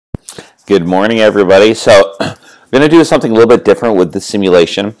Good morning, everybody. So I'm going to do something a little bit different with the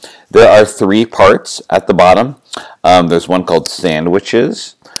simulation. There are three parts at the bottom. There's one called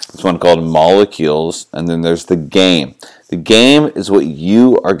sandwiches, there's one called molecules, and then there's the game. The game is what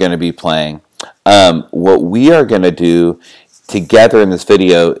you are going to be playing. What we are going to do together in this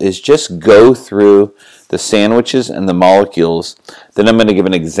video is just go through the sandwiches and the molecules. Then I'm going to give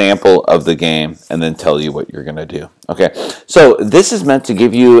an example of the game and then tell you what you're going to do. Okay, so this is meant to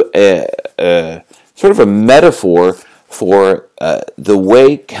give you a sort of a metaphor for the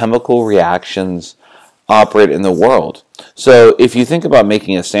way chemical reactions operate in the world. So if you think about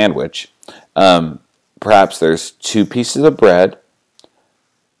making a sandwich, perhaps there's two pieces of bread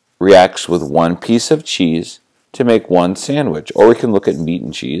reacts with one piece of cheese to make one sandwich. Or we can look at meat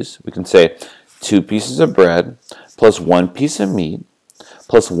and cheese. We can say two pieces of bread plus one piece of meat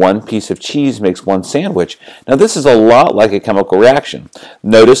plus one piece of cheese makes one sandwich. Now this is a lot like a chemical reaction.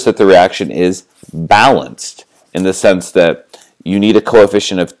 Notice that the reaction is balanced in the sense that you need a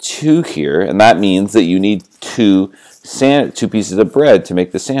coefficient of 2 here, and that means that you need two pieces of bread to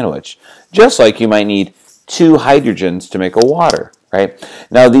make the sandwich. Just like you might need 2 hydrogens to make a water, right?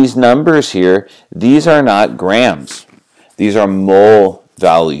 Now these numbers here, these are not grams. These are mole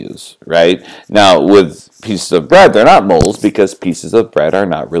values, right? Now with pieces of bread, they're not moles because pieces of bread are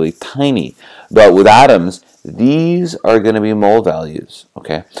not really tiny. But with atoms, these are going to be mole values,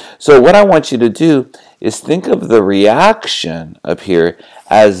 okay? So what I want you to do is think of the reaction up here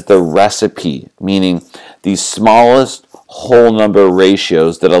as the recipe, meaning the smallest whole number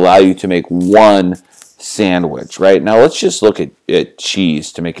ratios that allow you to make one sandwich, right? Now let's just look at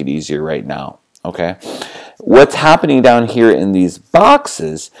cheese to make it easier right now, okay? What's happening down here in these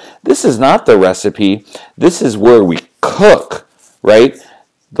boxes, this is not the recipe. This is where we cook, right?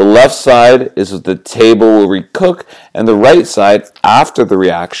 The left side is the table where we cook, and the right side, after the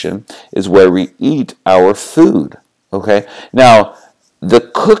reaction, is where we eat our food, okay? Now,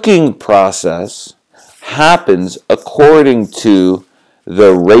 the cooking process happens according to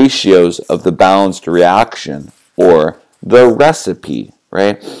the ratios of the balanced reaction, or the recipe,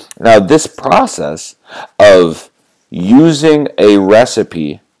 right? Now, this process of using a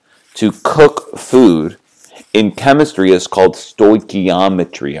recipe to cook food in chemistry is called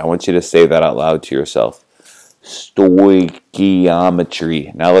stoichiometry. I want you to say that out loud to yourself.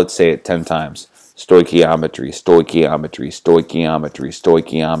 Stoichiometry. Now let's say it 10 times. Stoichiometry, stoichiometry, stoichiometry,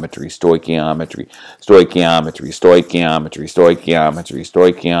 stoichiometry, stoichiometry, stoichiometry, stoichiometry, stoichiometry,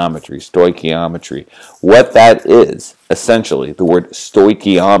 stoichiometry, stoichiometry. What that is, essentially, the word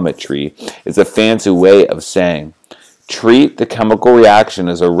stoichiometry is a fancy way of saying treat the chemical reaction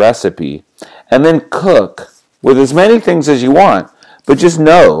as a recipe and then cook with as many things as you want, but just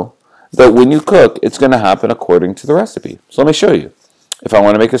know that when you cook, it's going to happen according to the recipe. So let me show you. If I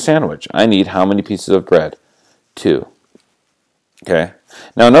want to make a sandwich, I need how many pieces of bread? 2. Okay.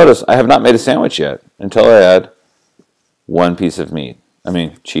 Now notice, I have not made a sandwich yet until I add 1 piece of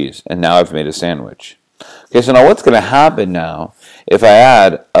cheese. And now I've made a sandwich. Okay, so now what's going to happen now if I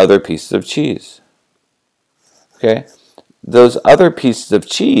add other pieces of cheese? Okay. Those other pieces of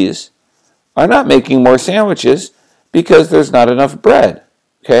cheese are not making more sandwiches because there's not enough bread.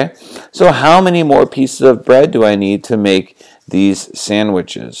 Okay. So how many more pieces of bread do I need to make these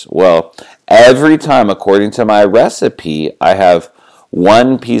sandwiches? Well, every time, according to my recipe, I have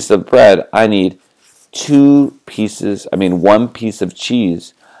 1 piece of bread, I need 1 piece of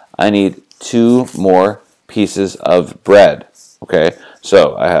cheese. I need 2 more pieces of bread. Okay,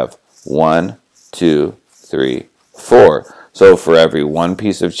 so I have 1, 2, 3, 4. So for every 1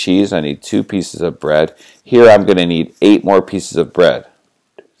 piece of cheese, I need 2 pieces of bread. Here I'm going to need 8 more pieces of bread.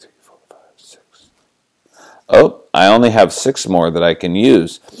 2, 3, 4, 5, 6. Oh, I only have 6 more that I can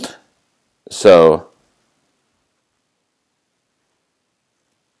use. So,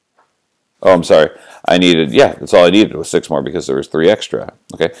 oh, I'm sorry. That's all I needed was 6 more because there was 3 extra.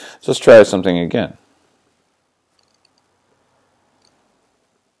 Okay, so let's try something again.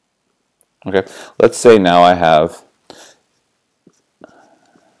 Okay, let's say now I have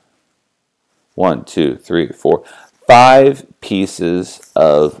 1, 2, 3, 4, 5 pieces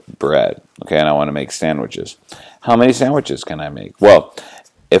of bread. Okay, and I want to make sandwiches. How many sandwiches can I make? Well,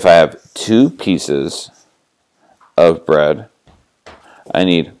 if I have 2 pieces of bread, I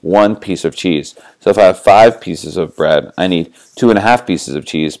need 1 piece of cheese. So if I have 5 pieces of bread, I need 2.5 pieces of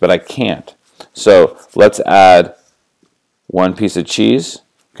cheese, but I can't. So let's add 1 piece of cheese,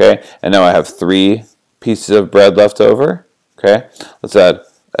 okay? And now I have 3 pieces of bread left over, okay? Let's add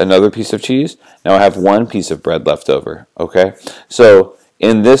another piece of cheese. Now I have 1 piece of bread left over, okay? So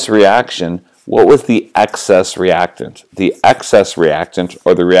in this reaction, what was the excess reactant? The excess reactant,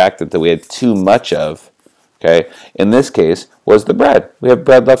 or the reactant that we had too much of, okay, in this case, was the bread. We have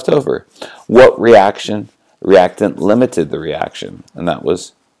bread left over. What reactant limited the reaction? And that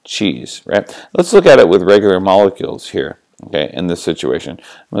was cheese, right? Let's look at it with regular molecules here, okay, in this situation.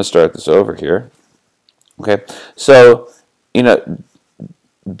 I'm going to start this over here. Okay, so,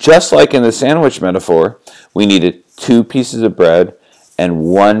 just like in the sandwich metaphor, we needed 2 pieces of bread and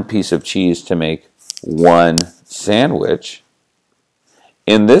 1 piece of cheese to make 1 sandwich.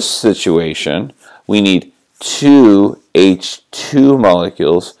 In this situation, we need 2 H2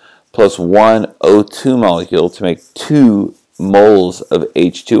 molecules plus 1 O2 molecule to make 2 moles of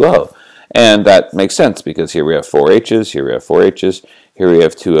H2O. And that makes sense because here we have 4 H's, here we have 4 H's, here we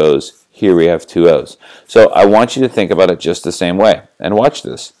have 2 O's, here we have 2 O's. So I want you to think about it just the same way. And watch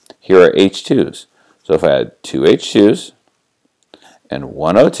this. Here are H2s. So if I had 2 H2s and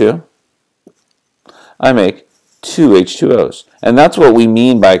 1 O2, I make 2 H2Os. And that's what we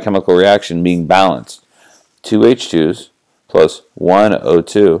mean by a chemical reaction being balanced. 2 H2s plus 1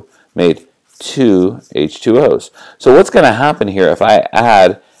 O2 made 2 H2Os. So what's going to happen here if I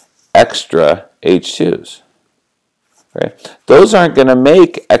add extra H2s? Right? Those aren't going to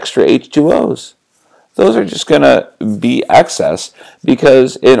make extra H2Os. Those are just going to be excess,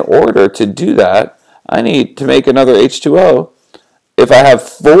 because in order to do that, I need to make another H2O. If I have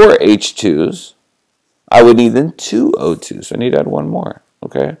 4 H2s, I would need then 2 O2s. So I need to add 1 more.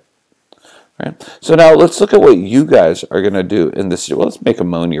 Okay? Right. So now let's look at what you guys are going to do in this. Well, let's make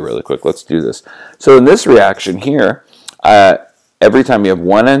ammonia really quick. Let's do this. So in this reaction here, every time you have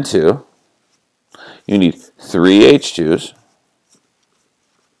 1 and 2, you need 3 H2s,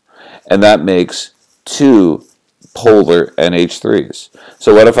 and that makes 2 polar NH3s.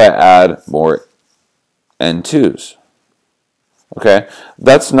 So what if I add more N2s? Okay,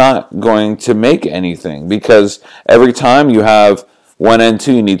 that's not going to make anything, because every time you have 1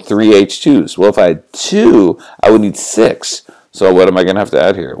 N2, you need 3 H2s. Well, if I had 2, I would need 6. So what am I going to have to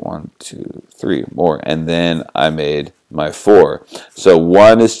add here? 1, 2, 3 more. And then I made my 4. So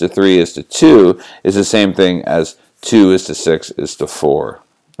 1 is to 3 is to 2 is the same thing as 2 is to 6 is to 4.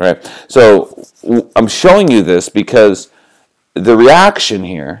 Right? So I'm showing you this because the reaction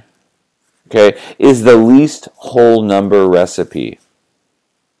here, okay, is the least whole number recipe.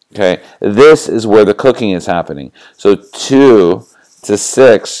 Okay? This is where the cooking is happening. So 2 to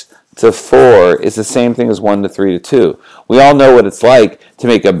 6 to 4 is the same thing as 1 to 3 to 2. We all know what it's like to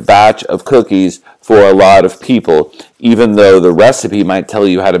make a batch of cookies for a lot of people. Even though the recipe might tell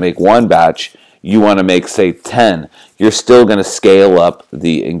you how to make 1 batch, you want to make, say, 10. You're still going to scale up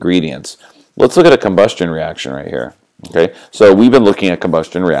the ingredients. Let's look at a combustion reaction right here. Okay, so we've been looking at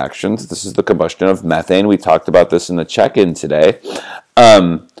combustion reactions. This is the combustion of methane. We talked about this in the check-in today.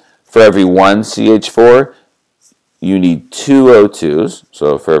 For every 1 CH4, you need 2 O2s.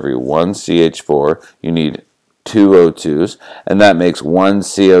 So for every 1 CH4, you need 2 O2s, and that makes 1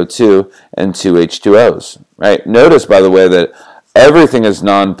 CO2 and 2 H2Os. Right? Notice, by the way, that everything is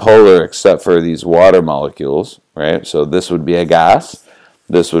nonpolar except for these water molecules. Right? So this would be a gas.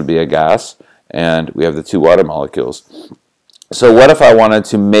 This would be a gas. And we have the 2 water molecules. So what if I wanted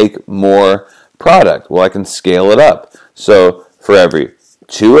to make more product? Well, I can scale it up. So for every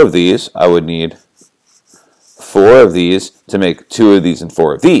 2 of these, I would need 4 of these to make 2 of these and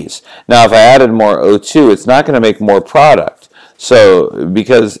 4 of these. Now, if I added more O2, it's not going to make more product. So,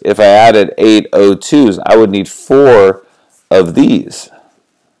 because if I added 8 O2s, I would need 4 of these.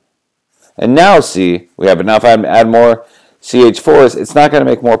 And now, see, we have it. Now, if I add more CH4s, it's not going to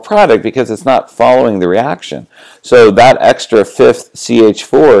make more product because it's not following the reaction. So that extra 5th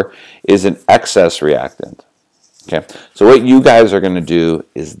CH4 is an excess reactant. Okay, so what you guys are going to do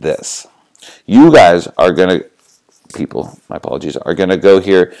is this. You guys are going to, my apologies, are going to go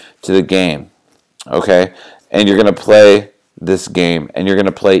here to the game, okay? And you're going to play this game, and you're going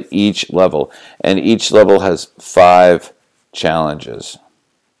to play each level. And each level has 5 challenges,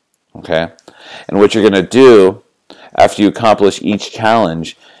 okay? And what you're going to do after you accomplish each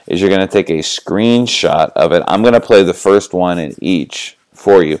challenge is you're going to take a screenshot of it. I'm going to play the first one in each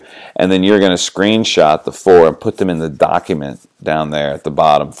for you, and then you're going to screenshot the 4 and put them in the document down there at the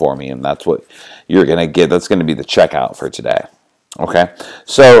bottom for me, and that's what you're going to get. That's going to be the checkout for today. Okay,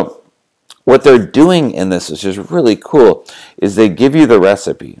 so what they're doing in this, which is really cool, is they give you the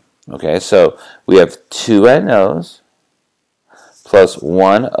recipe. Okay, so we have 2 NOs plus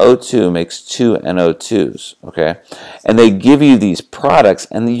 1 O2 makes 2 NO2s, okay? And they give you these products,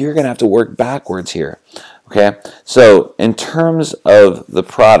 and you're going to have to work backwards here. Okay, so in terms of the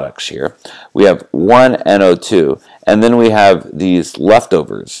products here, we have one NO2, and then we have these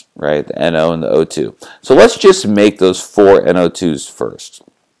leftovers, right, the NO and the O2. So let's just make those 4 NO2s first.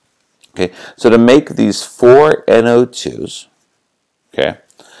 Okay, so to make these 4 NO2s, okay,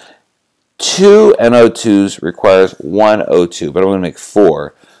 2 NO2s requires 1 O2, but I'm going to make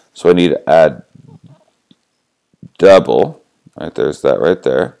 4, so I need to add double. Right, there's that right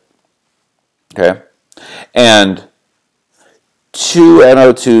there. Okay, and 2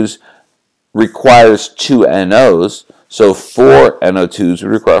 NO2s requires 2 NOs, so 4 NO2s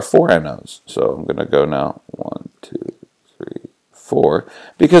would require 4 NOs. So I'm going to go now 1, 2, 3, 4,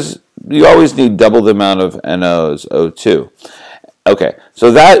 because you always need double the amount of NOs, O2. Okay,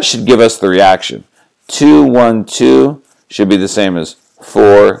 so that should give us the reaction. 2, 1, 2 should be the same as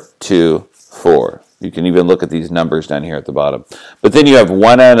 4, 2, 4. You can even look at these numbers down here at the bottom. But then you have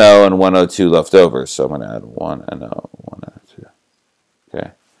 1 NO and 1 O2 left over. So I'm going to add 1 NO, 1 O2. Okay.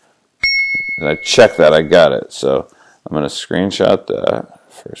 And I checked that. I got it. So I'm going to screenshot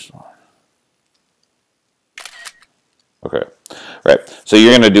that first one. Okay. Right. So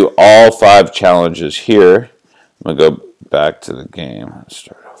you're going to do all 5 challenges here. I'm going to go back to the game. Let's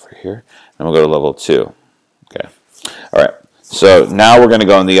start over here. And we'll go to level 2. Okay. All right. So now we're going to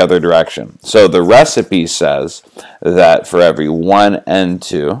go in the other direction. So the recipe says that for every 1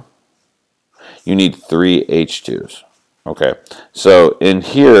 N2, you need 3 H2s. Okay, so in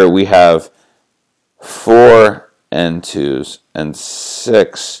here we have 4 N2s and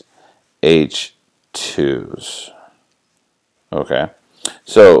 6 H2s. Okay,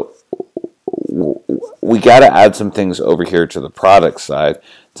 so we got to add some things over here to the product side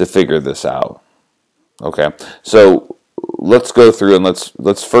to figure this out. Okay, so let's go through and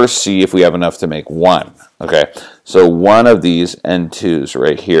let's first see if we have enough to make 1. Okay, so one of these N2s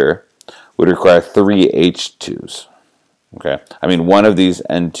right here would require 3 H2s. Okay, I mean one of these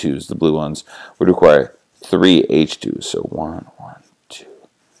N2s, the blue ones, would require 3 H2s. So 1, 1, 2,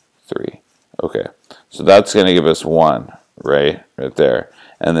 3. Okay, so that's going to give us 1 right there,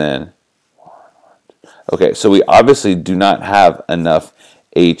 and then 1, 1, 2. Okay, so we obviously do not have enough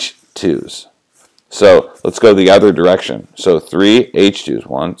H2s. So let's go the other direction. So 3 H2s.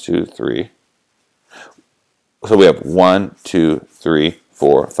 1, 2, 3. So we have 1, 2, 3,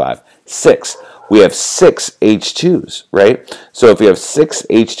 4, 5, 6. We have 6 H2s, right? So if we have 6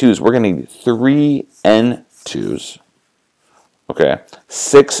 H2s, we're going to need 3 N2s. Okay,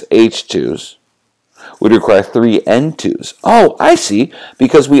 6 H2s would require 3 N2s. Oh, I see,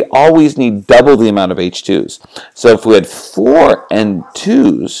 because we always need double the amount of H2s. So if we had 4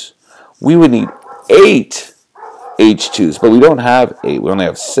 N2s, we would need 8 H2s, but we don't have 8, we only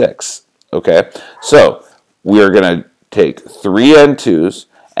have 6, okay? So we are going to take 3 N2s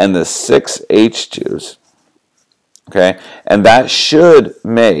and the 6 H2s, okay? And that should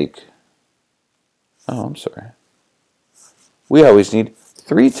make, oh, I'm sorry. We always need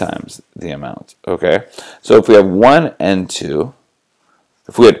 3 times the amount, okay? So if we have 1 N2,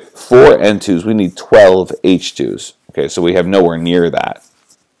 if we had 4 N2s, we need 12 H2s, okay? So we have nowhere near that.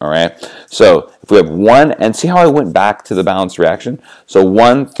 All right, so if we have 1, and see how I went back to the balanced reaction? So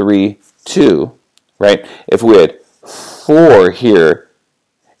 1, 3, 2, right? If we had 4 here,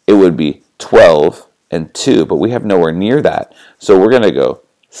 it would be 12 and 2, but we have nowhere near that. So we're going to go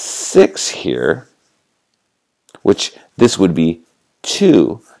 6 here, which this would be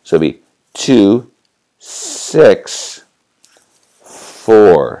 2. So it would be 2, 6,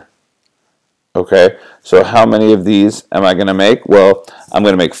 4. Okay, so how many of these am I going to make? Well, I'm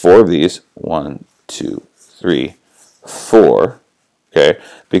going to make 4 of these. 1, 2, 3, 4. Okay,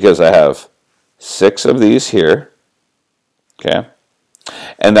 because I have 6 of these here. Okay,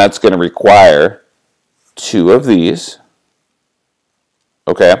 and that's going to require 2 of these.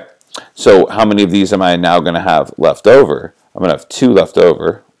 Okay, so how many of these am I now going to have left over? I'm going to have 2 left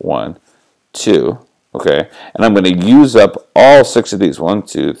over. 1, 2. Okay, and I'm going to use up all 6 of these. 1,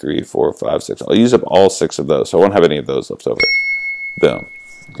 2, 3, 4, 5, 6. I'll use up all 6 of those, so I won't have any of those left over. Boom.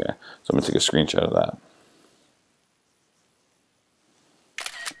 Okay, so I'm going to take a screenshot of that.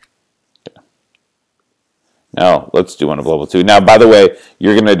 Okay. Now, let's do one of level 2. Now, by the way,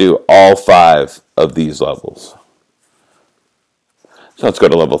 you're going to do all 5 of these levels. So let's go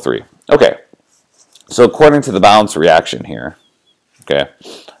to level 3. Okay, so according to the balance reaction here, okay,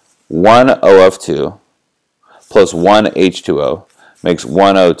 1 OF2 plus 1 H2O makes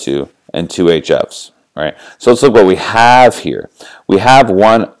 1 O2 and 2 HFs, right? So let's look what we have here. We have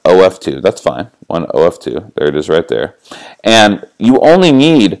 1 OF2, that's fine, 1 OF2, there it is right there. And you only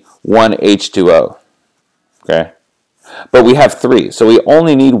need 1 H2O, okay? But we have 3, so we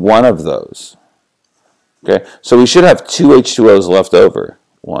only need 1 of those, Okay, so we should have two H2Os left over.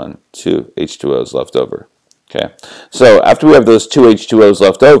 1, 2 H2Os left over. Okay, so after we have those two H2Os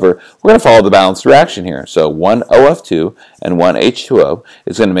left over, we're going to follow the balanced reaction here. So 1 OF2 and 1 H2O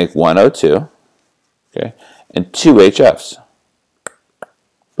is going to make 1 O2, okay, and 2 HFs.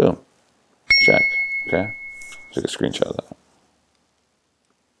 Boom. Check. Okay, take a screenshot of that.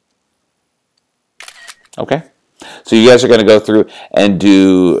 Okay, so you guys are going to go through and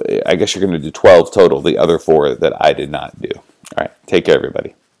do, I guess you're going to do 12 total, the other 4 that I did not do. All right, take care,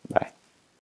 everybody.